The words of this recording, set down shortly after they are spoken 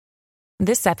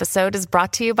This episode is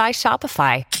brought to you by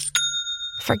Shopify.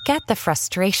 Forget the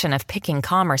frustration of picking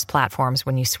commerce platforms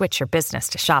when you switch your business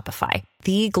to Shopify,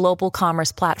 the global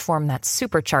commerce platform that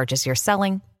supercharges your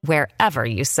selling wherever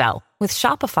you sell. With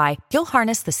Shopify, you'll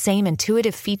harness the same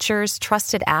intuitive features,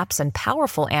 trusted apps, and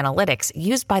powerful analytics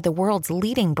used by the world's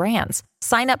leading brands.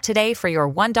 Sign up today for your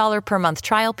 $1 per month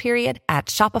trial period at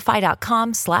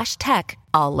shopify.com/tech,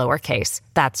 all lowercase.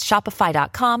 That's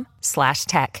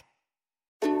shopify.com/tech.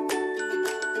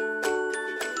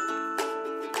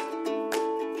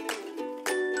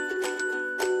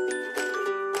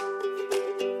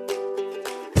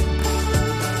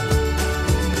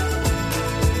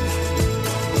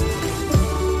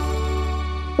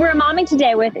 We're momming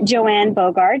today with Joanne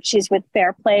Bogart. She's with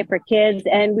Fair Play for Kids,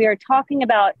 and we are talking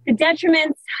about the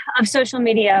detriments of social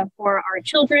media for our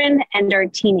children and our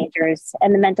teenagers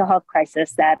and the mental health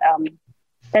crisis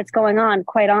that's going on.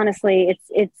 Quite honestly,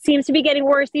 it seems to be getting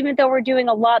worse, even though we're doing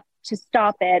a lot to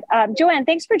stop it. Joanne,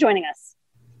 thanks for joining us.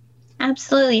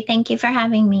 Absolutely. Thank you for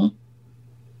having me.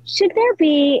 Should there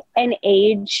be an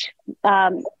age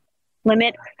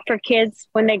limit for kids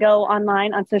when they go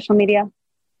online on social media?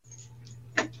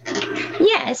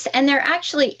 Yes, and there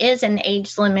actually is an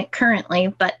age limit currently,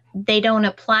 but they don't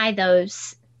apply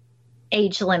those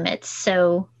age limits.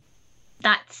 So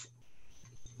that's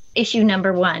issue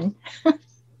number one.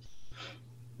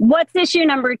 What's issue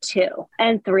number 2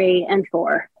 and 3 and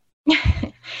 4?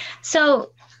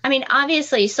 So, I mean,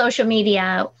 obviously, social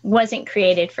media wasn't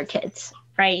created for kids,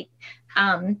 right?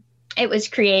 It was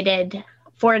created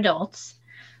for adults.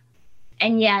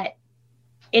 And yet,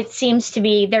 it seems to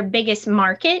be their biggest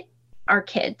market are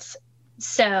kids.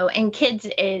 So, and kids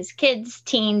is kids,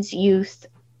 teens, youth.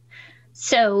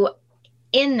 So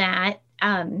in that,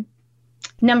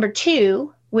 number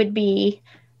 2 would be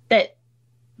that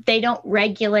they don't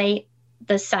regulate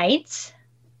the sites,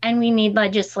 and we need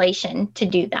legislation to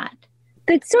do that.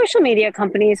 The social media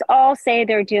companies all say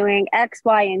they're doing X,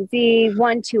 Y, and Z,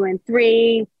 1, 2, and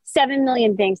 3, 7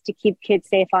 million things to keep kids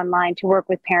safe online, to work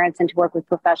with parents and to work with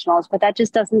professionals, but that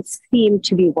just doesn't seem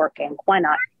to be working. Why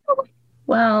not?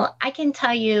 Well, I can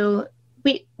tell you,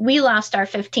 we lost our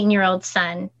 15-year-old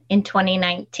son in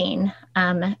 2019.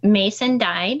 Mason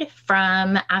died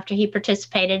from after he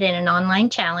participated in an online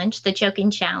challenge, the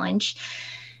Choking Challenge.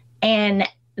 And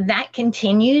that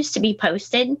continues to be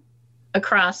posted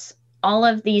across all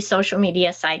of these social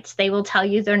media sites. They will tell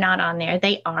you they're not on there.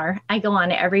 They are. I go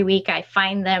on every week. I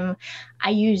find them.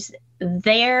 I use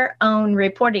their own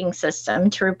reporting system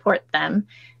to report them.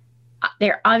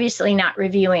 They're obviously not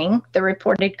reviewing the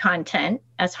reported content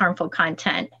as harmful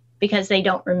content because they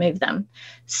don't remove them.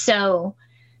 So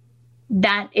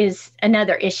that is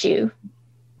another issue.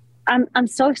 I'm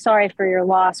so sorry for your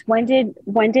loss. When did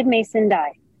Mason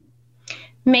die?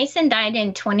 Mason died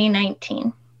in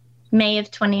 2019, May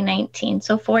of 2019,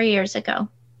 so 4 years ago.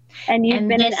 And you've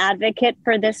been an advocate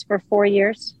for this for 4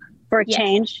 years, for a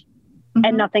change,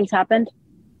 and nothing's happened?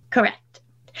 Correct.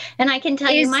 And I can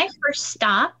tell you my first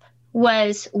stop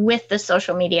was with the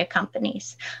social media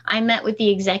companies. I met with the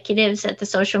executives at the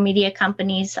social media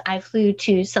companies. I flew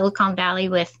to Silicon Valley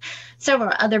with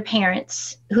several other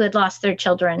parents who had lost their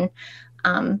children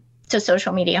to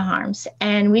social media harms.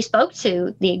 And we spoke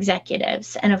to the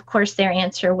executives. And of course, their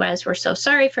answer was, "We're so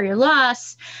sorry for your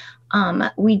loss.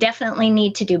 We definitely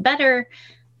need to do better,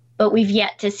 but we've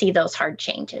yet to see those hard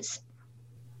changes."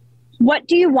 What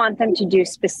do you want them to do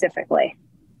specifically?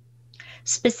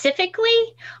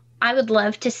 Specifically, I would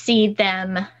love to see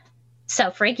them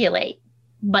self-regulate,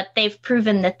 but they've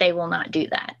proven that they will not do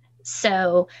that.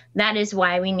 So that is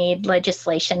why we need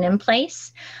legislation in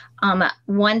place.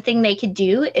 One thing they could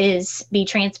do is be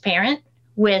transparent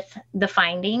with the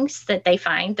findings that they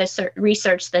find, the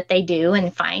research that they do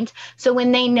and find. So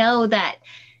when they know that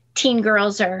teen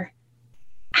girls are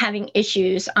having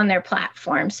issues on their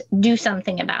platforms, do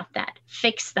something about that.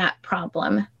 Fix that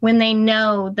problem. When they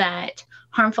know that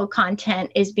harmful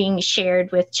content is being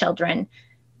shared with children,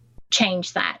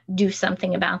 change that. Do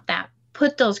something about that.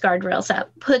 Put those guardrails up.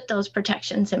 Put those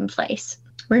protections in place.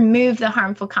 Remove the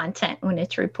harmful content when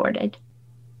it's reported.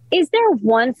 Is there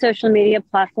one social media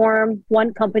platform,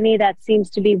 one company that seems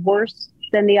to be worse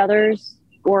than the others,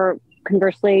 or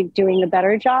conversely doing a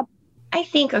better job? I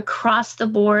think across the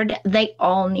board, they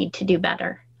all need to do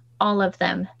better. All of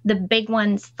them, the big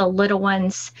ones, the little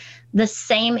ones, the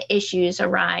same issues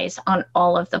arise on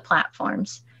all of the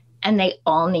platforms, and they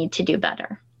all need to do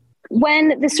better.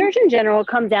 When the Surgeon General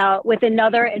comes out with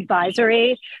another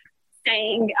advisory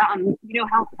saying,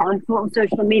 how harmful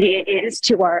social media is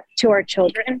to our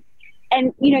children,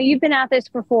 and you've been at this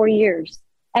for 4 years,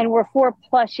 and we're 4+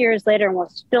 years later and we're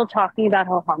still talking about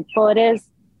how harmful it is.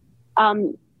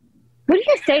 What do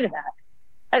you say to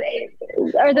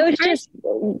that? Are those just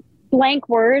blank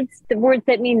words, the words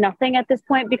that mean nothing at this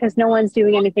point because no one's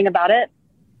doing anything about it?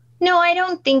 No, I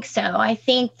don't think so. I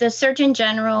think the Surgeon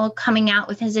General coming out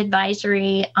with his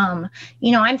advisory, I'm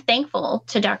thankful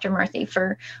to Dr. Murthy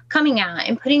for coming out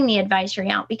and putting the advisory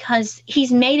out, because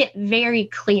he's made it very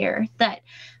clear that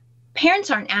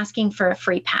parents aren't asking for a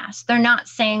free pass. They're not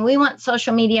saying we want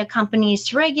social media companies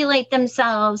to regulate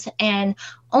themselves and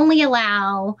only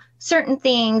allow certain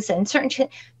things and certain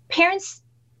parents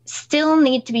still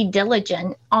need to be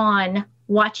diligent on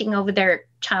watching over their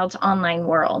child's online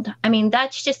world. I mean,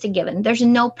 that's just a given. There's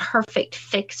no perfect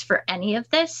fix for any of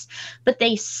this, but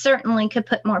they certainly could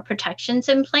put more protections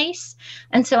in place.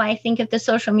 And so I think if the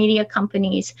social media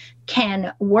companies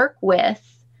can work with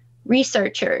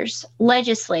researchers,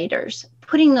 legislators,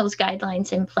 putting those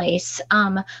guidelines in place,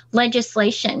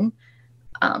 legislation,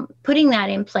 putting that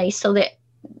in place so that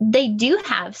they do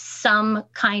have some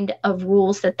kind of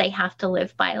rules that they have to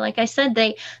live by. Like I said,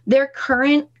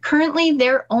 currently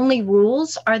their only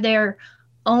rules are their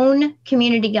own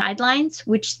community guidelines,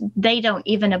 which they don't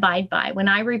even abide by. When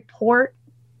I report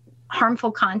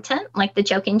harmful content, like the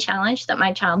choking challenge that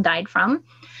my child died from,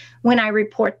 when I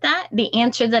report that, the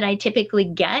answer that I typically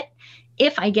get,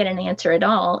 if I get an answer at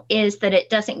all, is that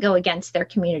it doesn't go against their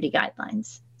community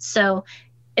guidelines. So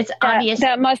it's obvious.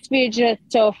 That must be just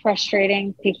so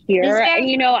frustrating to hear.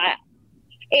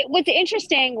 What's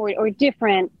interesting or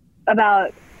different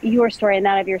about your story and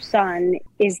that of your son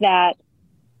is that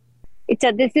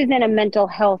this isn't a mental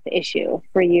health issue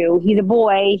for you. He's a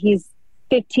boy. He's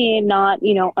 15, not,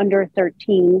 under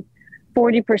 13.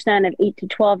 40% of 8 to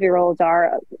 12-year-olds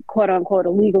are, quote unquote,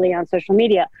 illegally on social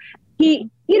media. He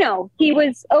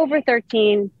was over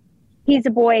 13. He's a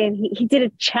boy and he did a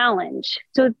challenge.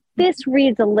 So this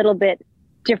reads a little bit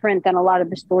different than a lot of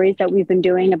the stories that we've been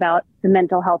doing about the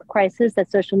mental health crisis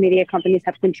that social media companies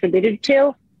have contributed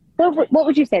to. What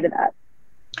would you say to that?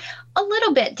 A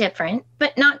little bit different,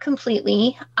 but not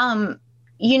completely.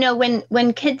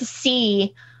 When kids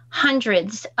see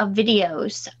hundreds of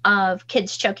videos of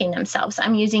kids choking themselves,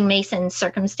 I'm using Mason's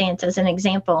circumstance as an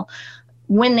example.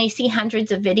 When they see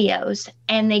hundreds of videos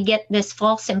and they get this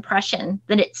false impression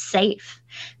that it's safe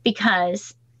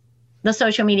because the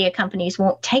social media companies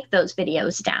won't take those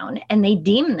videos down and they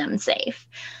deem them safe,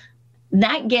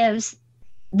 that gives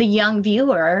the young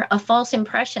viewer a false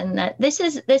impression that this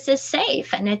is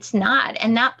safe, and it's not.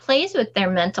 And that plays with their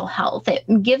mental health. It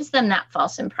gives them that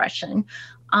false impression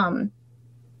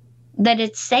that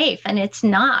it's safe, and it's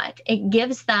not. It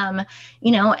gives them,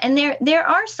 and there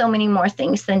are so many more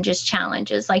things than just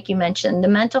challenges, like you mentioned, the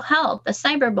mental health, the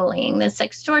cyberbullying, the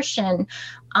sextortion,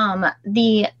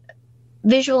 the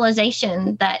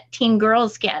visualization that teen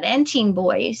girls get and teen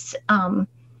boys.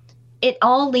 It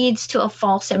all leads to a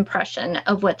false impression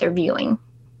of what they're viewing.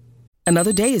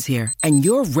 Another day is here and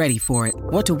you're ready for it.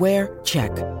 What to wear?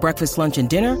 Check. Breakfast, lunch, and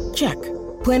dinner? Check.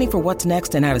 Planning for what's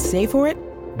next and how to save for it?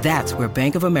 That's where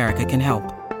Bank of America can help.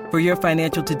 For your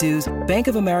financial to-dos, Bank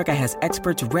of America has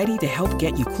experts ready to help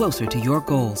get you closer to your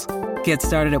goals. Get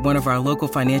started at one of our local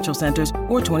financial centers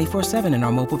or 24/7 in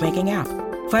our mobile banking app.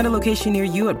 Find a location near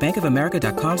you at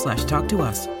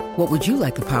bankofamerica.com/talktous. What would you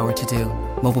like the power to do?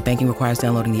 Mobile banking requires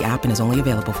downloading the app and is only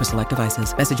available for select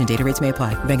devices. Message and data rates may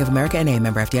apply. Bank of America NA,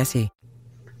 member FDIC.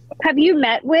 Have you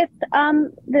met with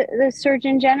the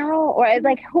Surgeon General, or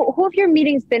who have your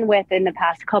meetings been with in the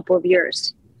past couple of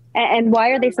years? And why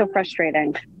are they so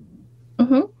frustrating?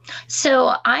 Mm-hmm.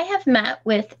 So I have met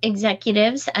with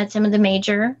executives at some of the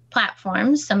major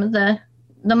platforms, some of the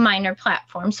minor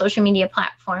platforms, social media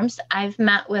platforms. I've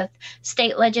met with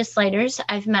state legislators.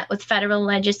 I've met with federal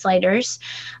legislators.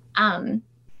 I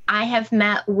have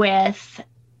met with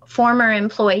former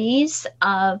employees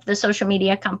of the social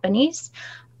media companies.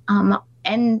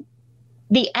 And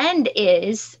the end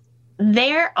is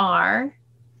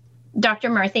Dr.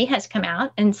 Murthy has come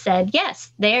out and said,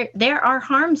 yes, there are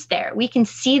harms there. We can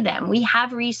see them. We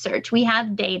have research. We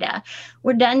have data.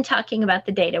 We're done talking about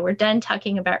the data. We're done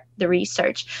talking about the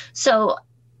research. So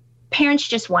parents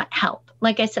just want help.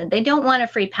 Like I said, they don't want a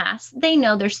free pass. They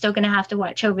know they're still going to have to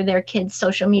watch over their kids'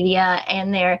 social media,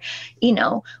 and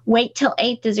Wait Till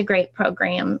 8th is a great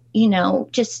program.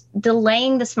 Just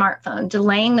delaying the smartphone,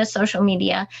 delaying the social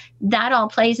media, that all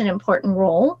plays an important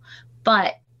role.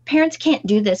 But parents can't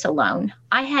do this alone.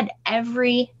 I had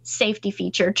every safety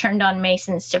feature turned on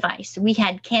Mason's device. We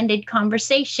had candid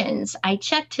conversations. I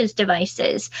checked his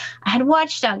devices. I had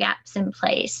watchdog apps in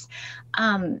place.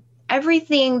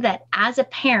 Everything that as a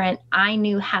parent I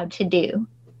knew how to do.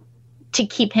 to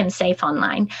keep him safe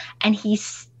online. And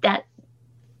that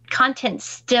content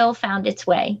still found its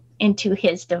way into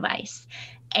his device.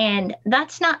 And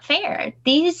that's not fair.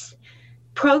 These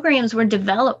programs were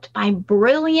developed by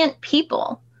brilliant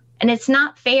people. And it's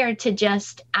not fair to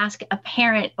just ask a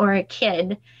parent or a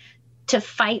kid to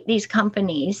fight these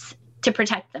companies to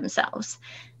protect themselves.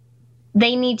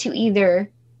 They need to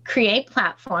either create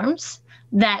platforms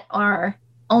that are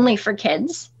only for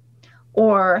kids,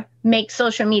 or make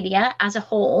social media as a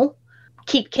whole,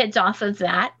 keep kids off of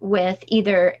that with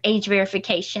either age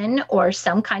verification or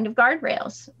some kind of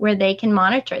guardrails where they can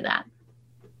monitor that.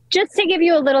 Just to give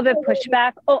you a little bit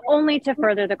pushback, only to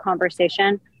further the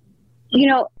conversation,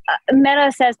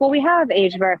 Meta says, well, we have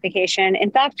age verification.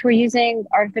 In fact, we're using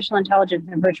artificial intelligence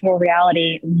and virtual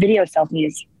reality video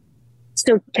selfies.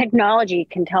 So technology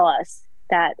can tell us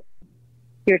that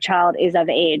your child is of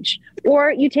age.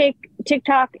 Or you take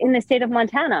TikTok in the state of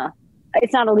Montana.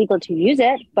 It's not illegal to use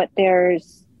it, but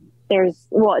there's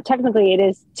technically it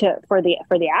is for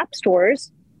the app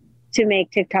stores to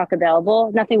make TikTok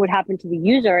available. Nothing would happen to the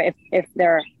user if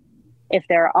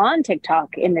they're on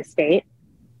TikTok in the state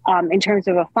in terms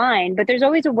of a fine. But there's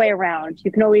always a way around.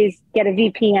 You can always get a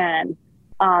VPN.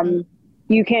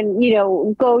 You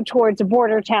can go towards a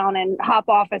border town and hop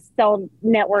off a cell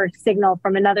network signal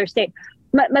from another state.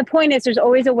 My point is, there's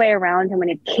always a way around. And when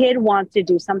a kid wants to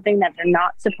do something that they're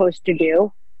not supposed to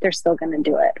do, they're still going to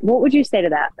do it. What would you say to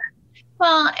that?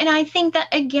 Well, and I think that,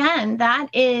 again, that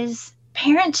is,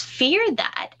 parents fear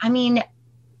that. I mean,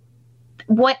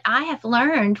 what I have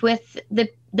learned with the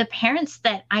parents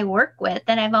that I work with,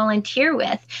 that I volunteer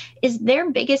with, is their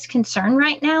biggest concern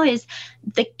right now is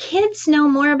the kids know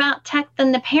more about tech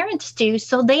than the parents do.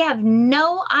 So they have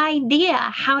no idea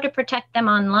how to protect them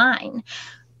online.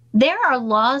 There are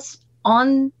laws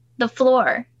on the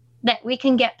floor that we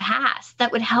can get passed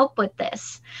that would help with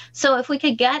this. So if we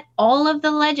could get all of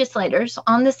the legislators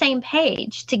on the same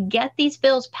page to get these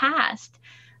bills passed,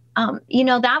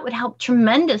 that would help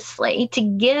tremendously to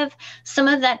give some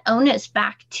of that onus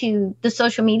back to the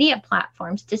social media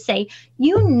platforms to say,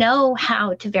 you know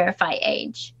how to verify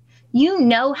age. You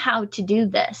know how to do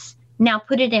this. Now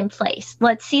put it in place.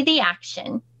 Let's see the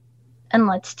action and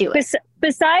let's do it.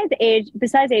 Besides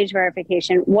age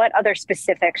verification, what other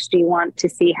specifics do you want to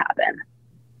see happen?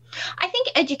 I think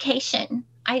education.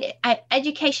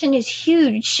 Education is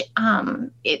huge.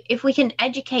 If we can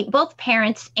educate both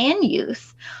parents and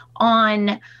youth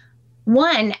on,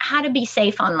 one, how to be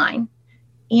safe online.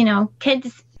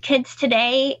 Kids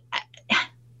today,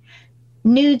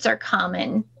 nudes are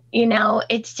common.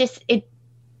 It's just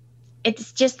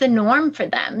the norm for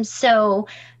them. So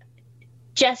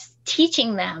just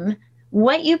teaching them,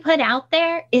 what you put out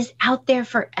there is out there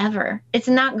forever. It's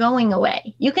not going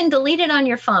away. You can delete it on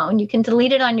your phone. You can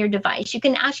delete it on your device. You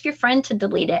can ask your friend to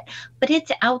delete it, but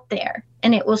it's out there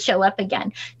and it will show up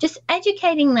again. Just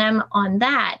educating them on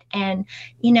that and,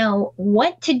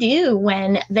 what to do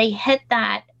when they hit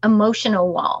that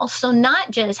emotional wall. So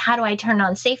not just how do I turn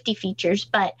on safety features,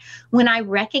 but when I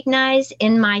recognize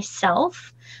in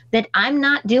myself that I'm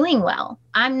not doing well,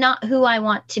 I'm not who I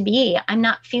want to be, I'm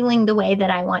not feeling the way that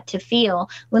I want to feel.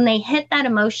 When they hit that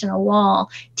emotional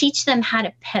wall, teach them how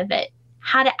to pivot,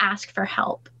 how to ask for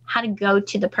help, how to go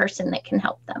to the person that can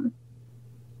help them.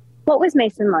 What was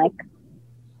Mason like?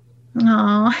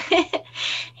 Oh,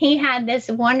 he had this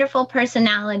wonderful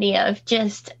personality of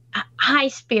just high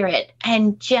spirit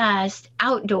and just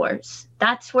outdoors.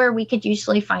 That's where we could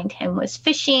usually find him, was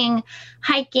fishing,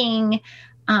 hiking.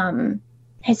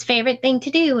 His favorite thing to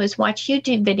do was watch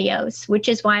YouTube videos, which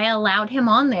is why I allowed him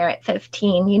on there at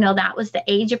 15. That was the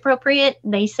age appropriate.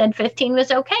 They said 15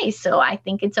 was okay. So I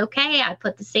think it's okay. I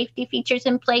put the safety features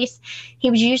in place.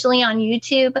 He was usually on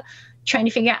YouTube trying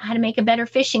to figure out how to make a better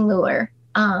fishing lure.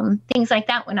 Things like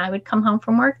that. When I would come home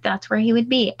from work, that's where he would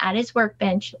be, at his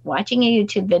workbench, watching a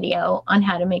YouTube video on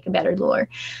how to make a better lure.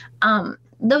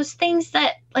 Those things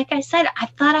that, like I said, I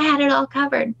thought I had it all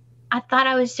covered. I thought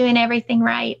I was doing everything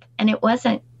right, and it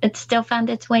wasn't. It still found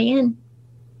its way in.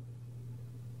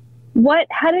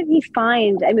 How did he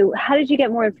find, how did you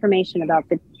get more information about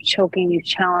the choking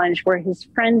challenge? Were his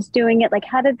friends doing it? Like,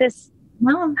 how did this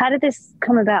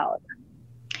come about?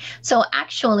 So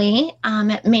actually,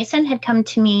 Mason had come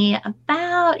to me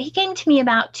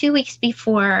about 2 weeks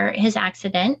before his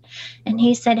accident. And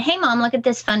he said, "Hey, Mom, look at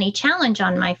this funny challenge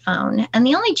on my phone." And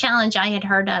the only challenge I had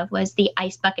heard of was the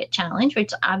Ice Bucket Challenge,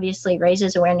 which obviously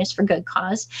raises awareness for good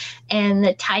cause, and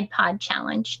the Tide Pod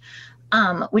Challenge.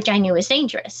 which I knew was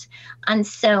dangerous. And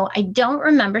so I don't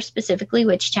remember specifically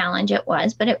which challenge it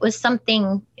was, but it was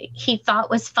something he thought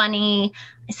was funny.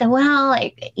 I said,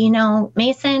 well,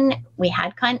 Mason, we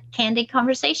had candid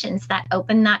conversations that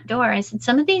opened that door. I said,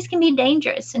 some of these can be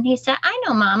dangerous. And he said, I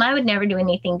know, Mom, I would never do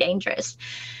anything dangerous.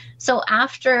 So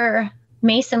after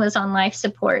Mason was on life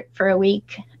support for a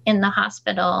week in the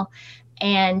hospital,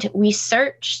 and we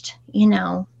searched,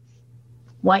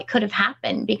 what could have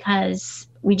happened, because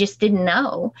we just didn't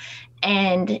know.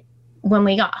 And when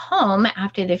we got home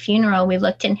after the funeral, we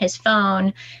looked in his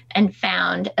phone and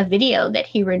found a video that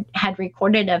he had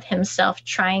recorded of himself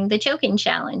trying the choking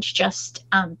challenge just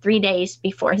 3 days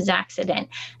before his accident.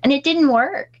 And it didn't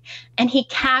work. And he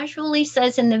casually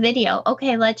says in the video,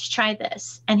 okay, let's try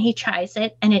this. And he tries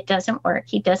it and it doesn't work.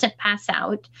 He doesn't pass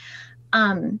out.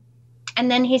 And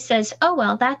then he says, oh,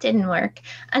 well, that didn't work.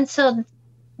 And so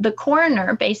the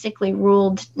coroner basically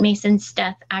ruled Mason's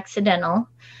death accidental.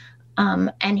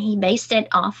 And he based it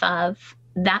off of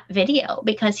that video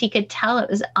because he could tell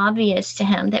it was obvious to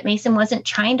him that Mason wasn't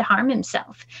trying to harm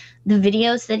himself. The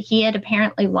videos that he had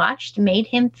apparently watched made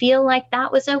him feel like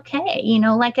that was okay.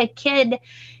 Like a kid,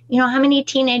 how many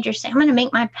teenagers say, I'm going to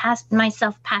make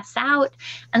myself pass out,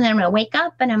 and then I'm going to wake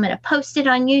up and I'm going to post it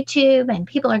on YouTube and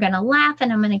people are going to laugh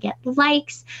and I'm going to get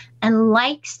likes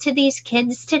to these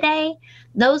kids today.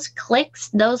 Those clicks,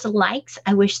 those likes,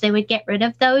 I wish they would get rid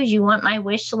of those. You want my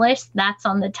wish list? That's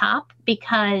on the top.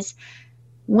 Because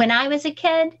when I was a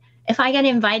kid, if I got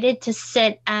invited to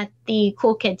sit at the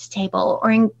cool kids table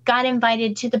or got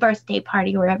invited to the birthday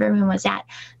party where everyone was at,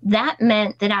 that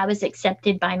meant that I was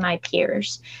accepted by my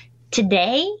peers.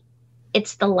 Today,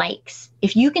 it's the likes.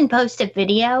 If you can post a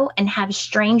video and have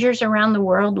strangers around the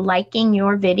world liking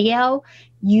your video,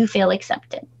 you feel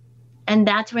accepted. And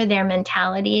that's where their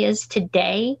mentality is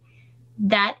today.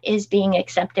 That is being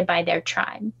accepted by their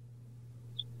tribe.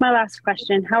 My last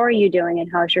question, how are you doing and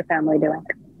how is your family doing?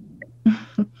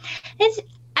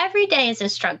 Every day is a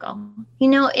struggle.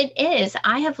 It is.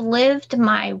 I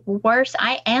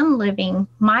am living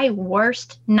my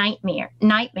worst nightmare.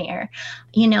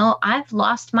 I've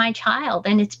lost my child,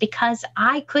 and it's because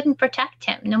I couldn't protect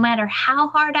him. No matter how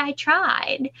hard I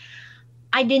tried,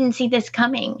 I didn't see this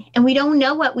coming. And we don't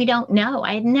know what we don't know.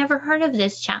 I had never heard of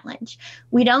this challenge.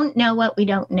 We don't know what we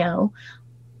don't know.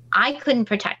 I couldn't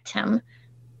protect him.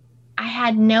 I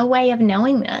had no way of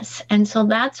knowing this. And so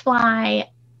that's why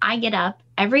I get up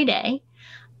every day.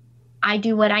 I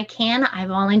do what I can. I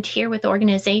volunteer with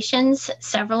organizations,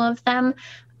 several of them.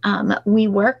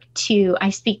 I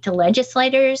speak to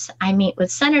legislators. I meet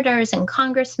with senators and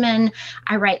congressmen.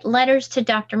 I write letters to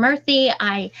Dr. Murthy.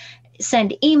 I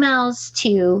send emails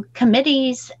to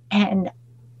committees and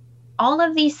all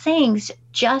of these things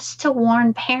just to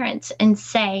warn parents and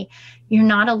say, you're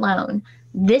not alone.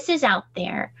 This is out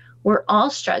there. We're all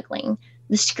struggling.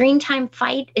 The screen time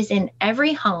fight is in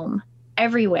every home,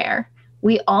 everywhere.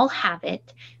 We all have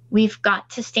it. We've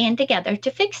got to stand together to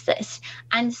fix this.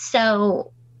 And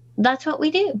so that's what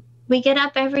we do. We get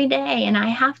up every day, and I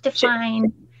have to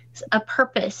find a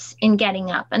purpose in getting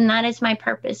up. And that is my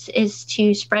purpose, is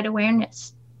to spread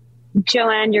awareness.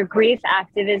 Joanne, your grief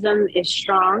activism is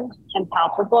strong and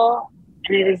palpable,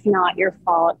 and it is not your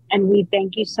fault. And we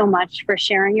thank you so much for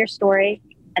sharing your story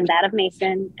and that of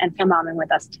Mason and for momming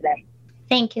with us today.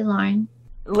 Thank you, Lauren.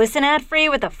 Listen ad-free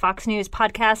with a Fox News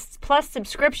Podcasts Plus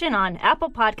subscription on Apple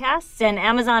Podcasts, and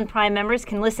Amazon Prime members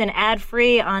can listen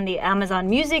ad-free on the Amazon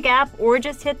Music app or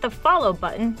just hit the follow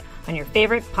button on your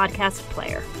favorite podcast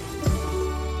player.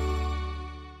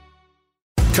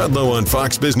 Kudlow on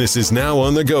Fox Business is now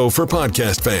on the go for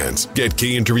podcast fans. Get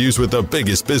key interviews with the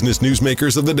biggest business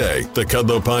newsmakers of the day. The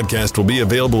Kudlow podcast will be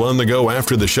available on the go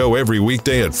after the show every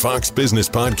weekday at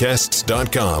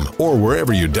foxbusinesspodcasts.com or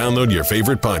wherever you download your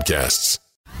favorite podcasts.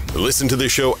 Listen to the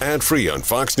show ad-free on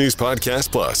Fox News Podcast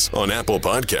Plus, on Apple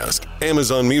Podcast,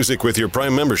 Amazon Music with your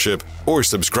Prime membership, or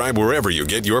subscribe wherever you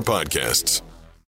get your podcasts.